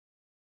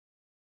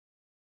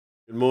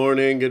Good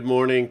morning. Good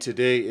morning.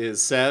 Today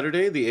is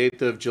Saturday, the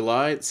 8th of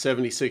July. It's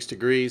 76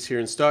 degrees here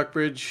in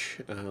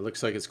Stockbridge.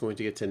 Looks like it's going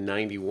to get to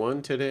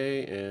 91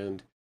 today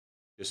and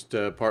just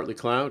partly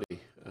cloudy.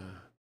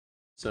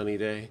 Sunny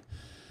day.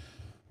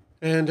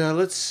 And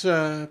let's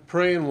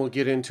pray and we'll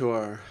get into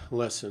our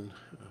lesson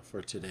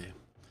for today.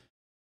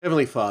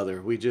 Heavenly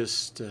Father, we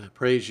just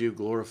praise you,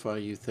 glorify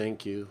you,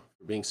 thank you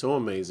for being so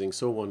amazing,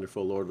 so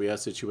wonderful, Lord. We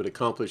ask that you would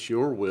accomplish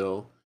your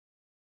will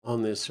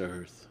on this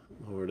earth,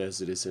 Lord,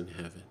 as it is in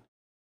heaven.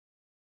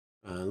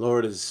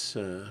 Lord, as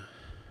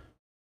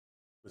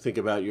we think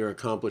about you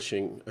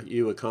accomplishing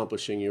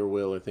your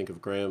will, I think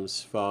of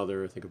Graham's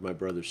father, I think of my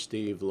brother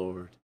Steve,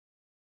 Lord,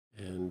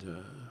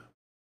 and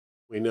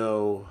we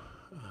know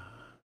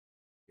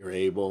you're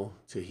able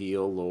to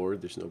heal,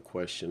 Lord. There's no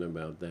question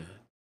about that,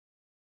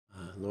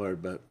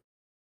 Lord, but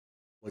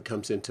what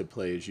comes into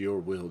play is your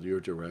will, your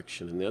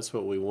direction, and that's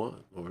what we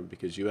want, Lord,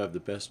 because you have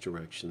the best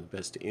direction, the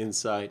best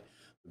insight,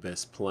 the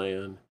best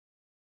plan.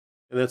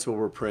 And that's what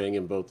we're praying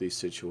in both these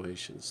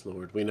situations,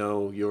 Lord. We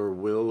know your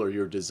will or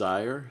your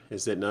desire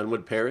is that none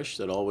would perish,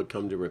 that all would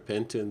come to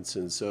repentance.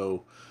 And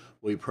so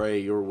we pray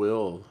your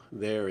will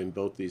there in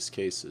both these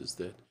cases,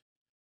 that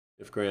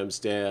if Graham's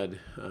dad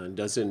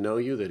doesn't know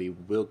you, that he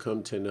will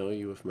come to know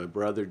you. If my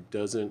brother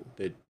doesn't,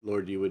 that,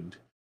 Lord, you would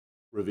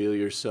reveal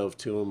yourself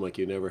to him like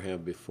you never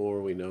have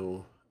before. We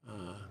know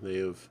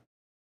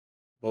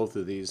both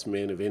of these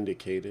men have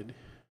indicated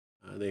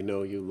they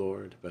know you,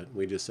 Lord, but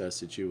we just ask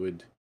that you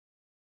would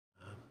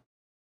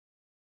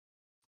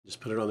just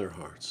put it on their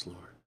hearts,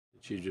 Lord,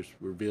 that you just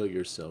reveal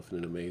yourself in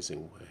an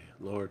amazing way.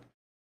 Lord,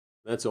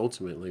 that's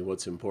ultimately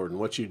what's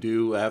important. What you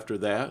do after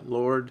that,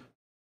 Lord,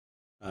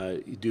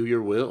 you do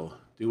your will.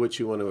 Do what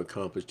you want to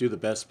accomplish. Do the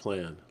best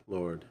plan,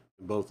 Lord,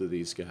 in both of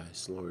these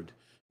guys, Lord.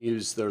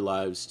 Use their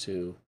lives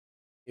to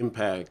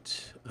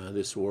impact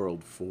this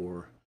world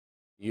for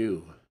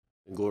you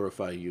and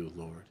glorify you,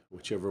 Lord,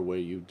 whichever way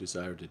you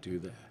desire to do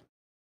that.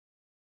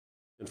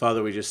 And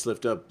Father, we just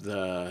lift up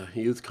the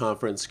youth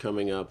conference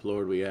coming up.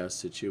 Lord, we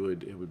ask that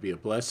it would be a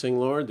blessing,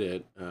 Lord,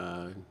 that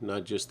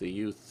not just the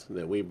youth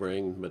that we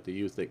bring, but the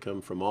youth that come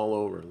from all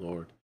over,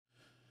 Lord,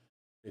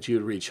 that you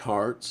would reach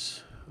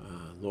hearts,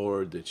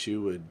 Lord, that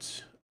you would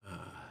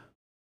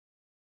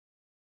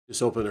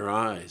just open their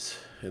eyes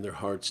and their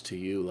hearts to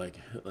you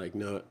like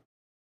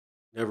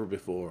never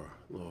before,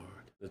 Lord,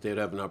 that they'd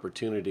have an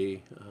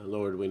opportunity.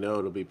 Lord, we know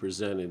it'll be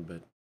presented,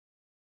 but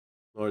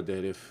Lord,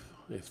 that if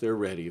they're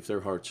ready, if their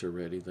hearts are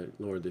ready,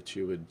 that, Lord, that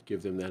you would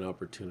give them that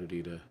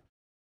opportunity to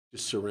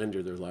just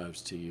surrender their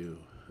lives to you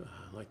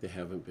like they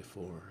haven't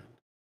before.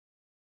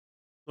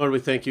 Lord, we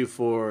thank you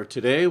for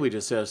today. We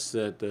just ask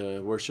that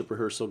the worship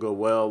rehearsal go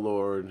well,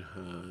 Lord,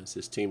 as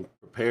this team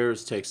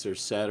prepares, takes their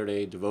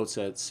Saturday, devotes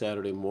that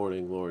Saturday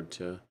morning, Lord,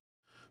 to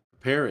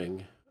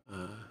preparing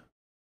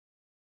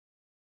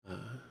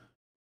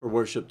for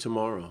worship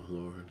tomorrow,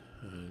 Lord.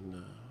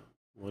 And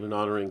what an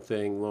honoring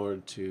thing,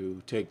 Lord,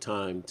 to take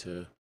time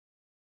to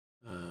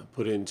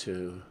put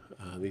into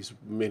these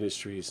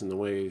ministries and the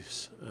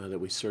ways that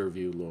we serve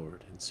you,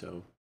 Lord. And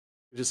so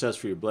we just ask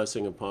for your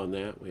blessing upon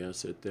that. We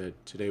ask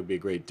that today would be a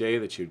great day,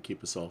 that you would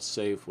keep us all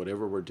safe,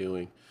 whatever we're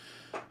doing.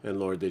 And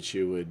Lord, that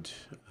you would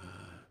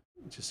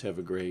just have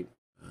a great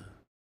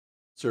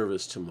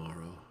service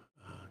tomorrow,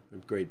 a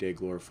great day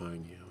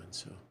glorifying you. And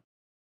so,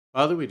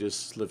 Father, we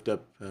just lift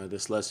up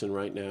this lesson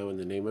right now. In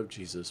the name of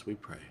Jesus, we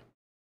pray.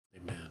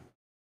 Amen.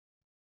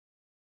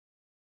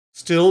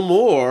 Still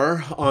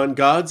more on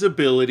God's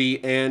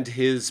ability and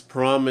his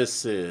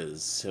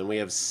promises. And we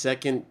have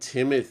 2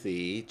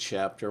 Timothy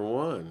chapter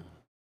 1.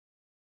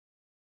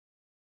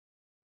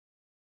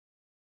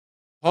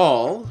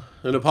 Paul,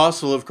 an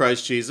apostle of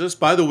Christ Jesus,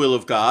 by the will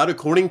of God,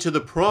 according to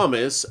the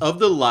promise of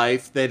the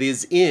life that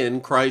is in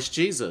Christ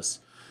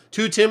Jesus.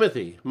 To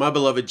Timothy, my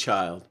beloved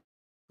child,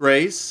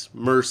 grace,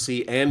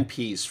 mercy, and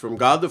peace from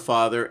God the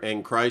Father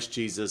and Christ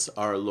Jesus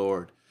our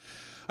Lord.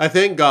 I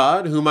thank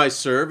God, whom I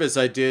serve as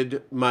I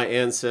did my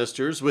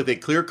ancestors, with a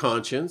clear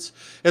conscience,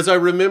 as I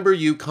remember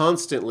you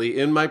constantly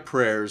in my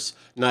prayers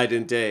night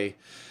and day.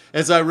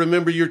 As I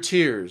remember your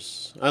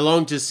tears, I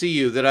long to see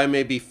you that I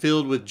may be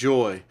filled with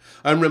joy.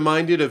 I'm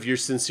reminded of your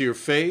sincere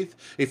faith,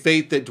 a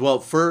faith that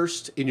dwelt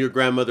first in your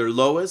grandmother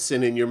Lois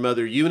and in your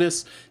mother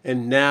Eunice,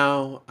 and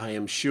now I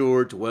am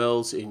sure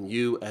dwells in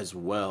you as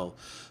well.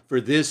 For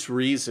this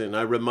reason,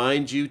 I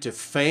remind you to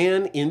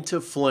fan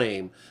into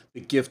flame the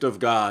gift of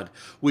God,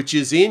 which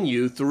is in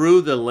you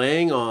through the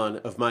laying on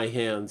of my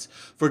hands.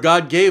 For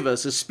God gave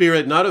us a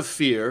spirit not of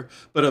fear,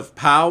 but of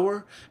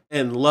power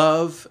and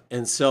love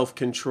and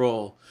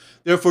self-control.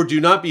 Therefore, do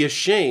not be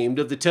ashamed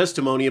of the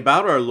testimony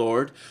about our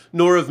Lord,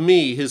 nor of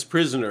me, his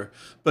prisoner,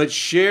 but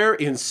share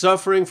in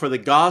suffering for the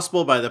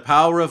gospel by the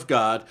power of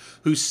God,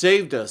 who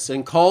saved us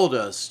and called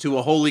us to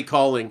a holy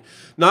calling,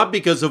 not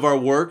because of our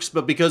works,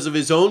 but because of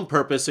his own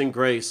purpose and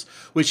grace,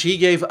 which he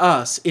gave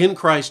us in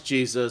Christ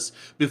Jesus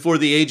before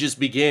the ages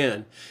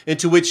began, and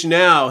to which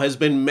now has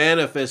been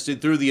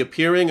manifested through the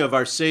appearing of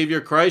our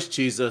Savior Christ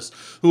Jesus,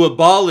 who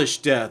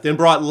abolished death and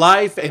brought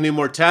life and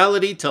immortality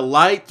punctuality to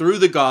light through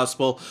the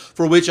gospel,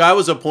 for which I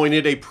was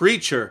appointed a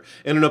preacher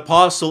and an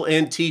apostle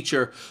and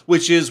teacher,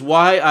 which is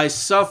why I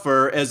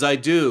suffer as I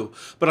do.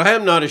 But I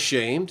am not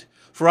ashamed,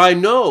 for I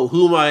know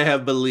whom I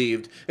have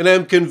believed, and I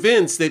am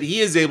convinced that he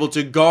is able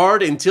to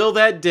guard until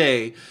that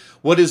day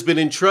what has been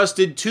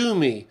entrusted to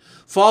me.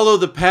 Follow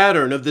the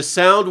pattern of the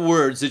sound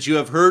words that you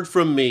have heard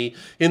from me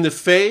in the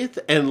faith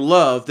and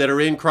love that are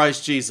in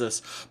Christ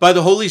Jesus. By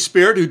the Holy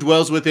Spirit who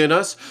dwells within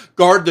us,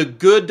 guard the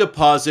good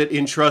deposit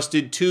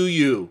entrusted to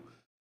you.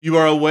 You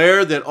are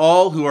aware that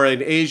all who are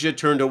in Asia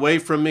turned away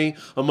from me,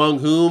 among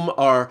whom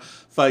are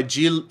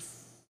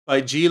Phygellus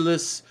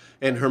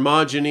and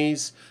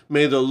Hermogenes.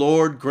 May the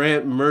Lord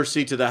grant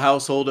mercy to the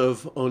household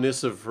of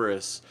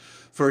Onesiphorus,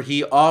 for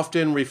he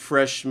often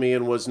refreshed me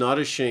and was not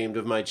ashamed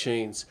of my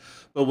chains.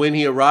 But when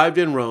he arrived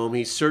in Rome,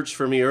 he searched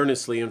for me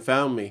earnestly and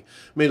found me.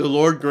 May the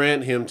Lord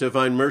grant him to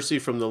find mercy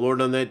from the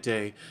Lord on that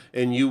day.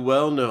 And you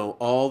well know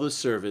all the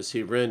service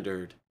he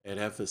rendered at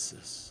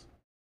Ephesus.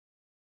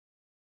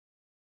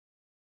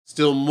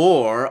 Still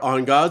more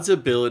on God's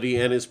ability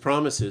and his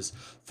promises.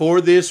 For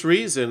this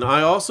reason,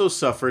 I also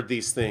suffered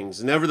these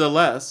things.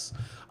 Nevertheless,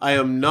 I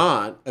am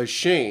not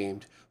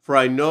ashamed, for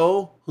I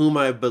know whom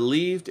I have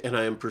believed, and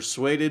I am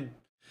persuaded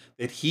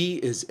that he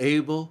is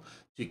able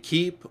to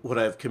keep what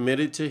I have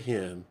committed to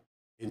him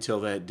until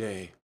that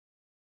day.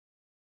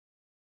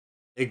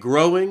 A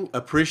growing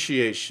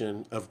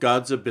appreciation of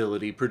God's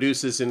ability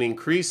produces an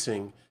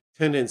increasing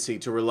tendency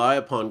to rely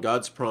upon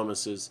God's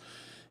promises.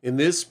 In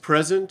this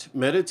present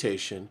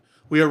meditation,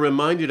 we are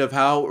reminded of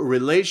how a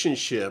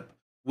relationship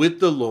with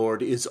the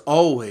Lord is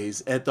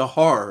always at the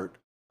heart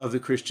of the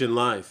Christian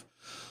life.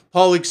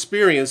 Paul's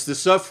experience of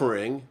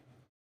suffering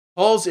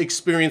was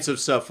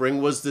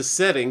the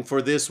setting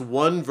for this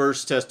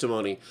one-verse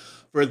testimony.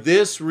 For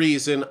this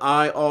reason,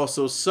 I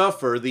also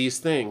suffer these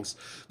things.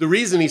 The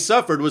reason he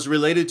suffered was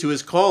related to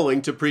his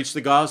calling to preach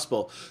the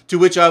gospel, to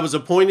which I was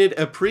appointed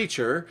a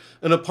preacher,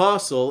 an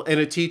apostle, and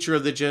a teacher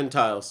of the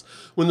Gentiles.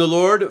 When the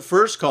Lord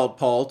first called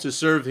Paul to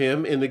serve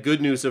him in the good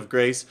news of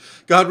grace,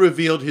 God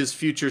revealed his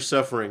future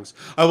sufferings.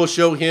 I will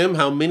show him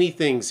how many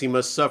things he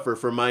must suffer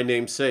for my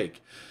name's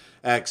sake.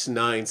 Acts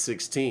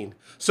 9:16.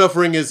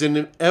 Suffering is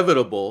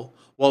inevitable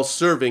while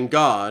serving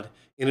God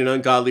in an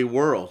ungodly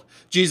world.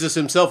 Jesus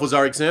himself was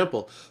our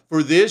example.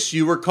 For this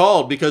you were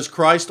called, because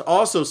Christ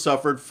also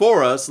suffered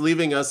for us,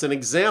 leaving us an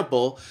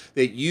example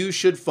that you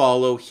should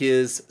follow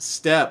his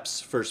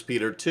steps. 1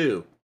 Peter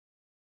 2.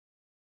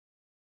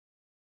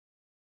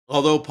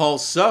 Although Paul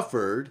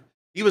suffered,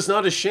 he was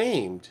not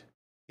ashamed.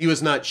 He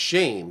was not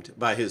shamed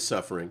by his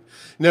suffering.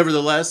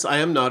 Nevertheless, I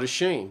am not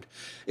ashamed.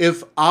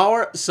 If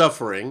our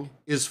suffering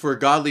is for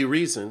godly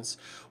reasons,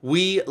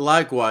 we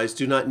likewise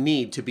do not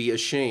need to be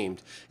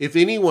ashamed. If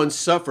anyone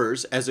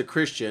suffers as a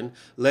Christian,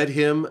 let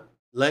him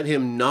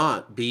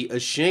not be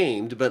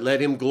ashamed, but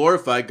let him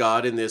glorify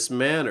God in this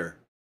manner.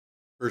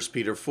 1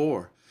 Peter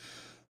 4.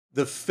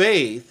 The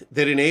faith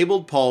that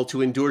enabled Paul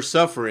to endure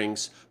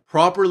sufferings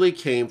properly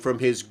came from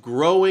his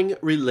growing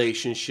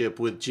relationship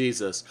with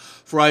Jesus.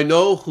 For I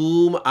know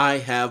whom I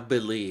have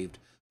believed.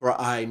 For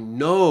I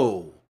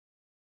know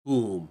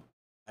whom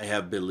I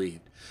have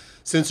believed.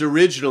 Since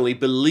originally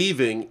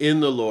believing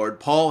in the Lord,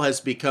 Paul has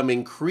become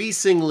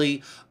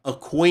increasingly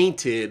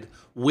acquainted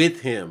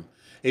with him.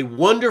 A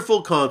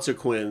wonderful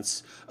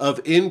consequence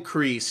of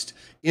increased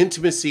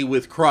intimacy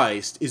with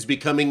Christ is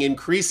becoming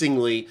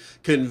increasingly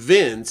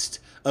convinced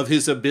of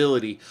his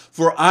ability.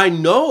 For I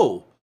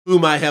know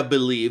whom I have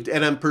believed,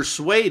 and am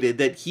persuaded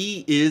that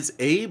he is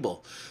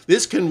able.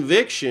 This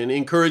conviction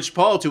encouraged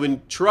Paul to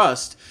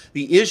entrust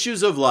the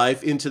issues of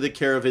life into the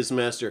care of his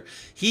master.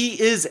 He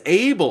is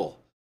able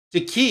to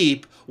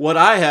keep what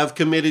I have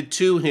committed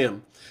to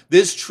him.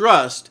 This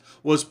trust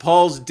was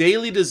Paul's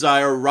daily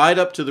desire right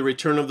up to the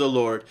return of the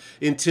Lord.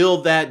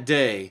 Until that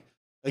day,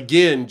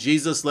 again,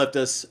 Jesus left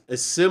us a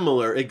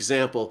similar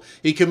example.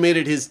 He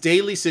committed his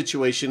daily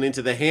situation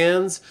into the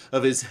hands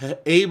of his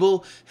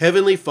able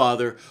heavenly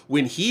Father.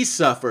 When he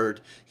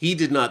suffered, he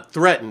did not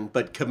threaten,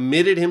 but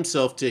committed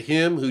himself to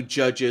him who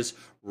judges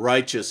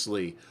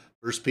righteously.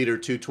 1 Peter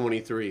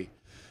 2:23.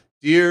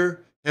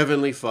 Dear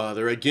Heavenly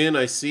Father, again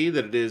I see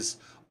that it is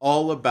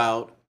all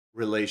about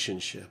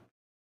relationship.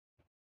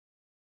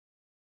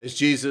 As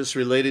Jesus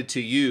related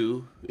to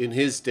you in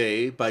his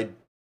day-by-day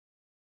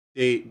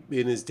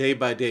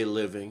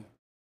living,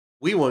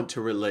 we want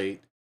to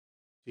relate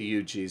to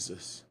you,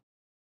 Jesus.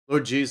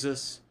 Lord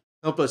Jesus,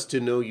 help us to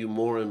know you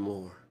more and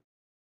more.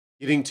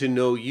 Getting to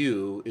know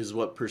you is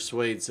what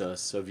persuades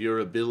us of your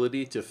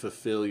ability to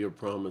fulfill your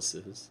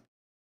promises.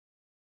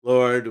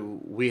 Lord,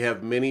 we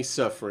have many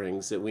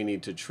sufferings that we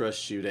need to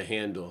trust you to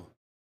handle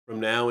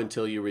from now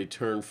until you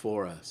return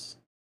for us.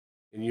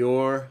 In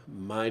your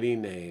mighty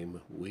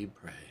name we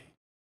pray.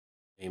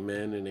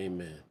 Amen and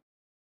amen.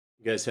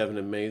 You guys have an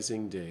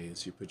amazing day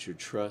as you put your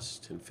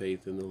trust and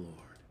faith in the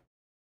Lord.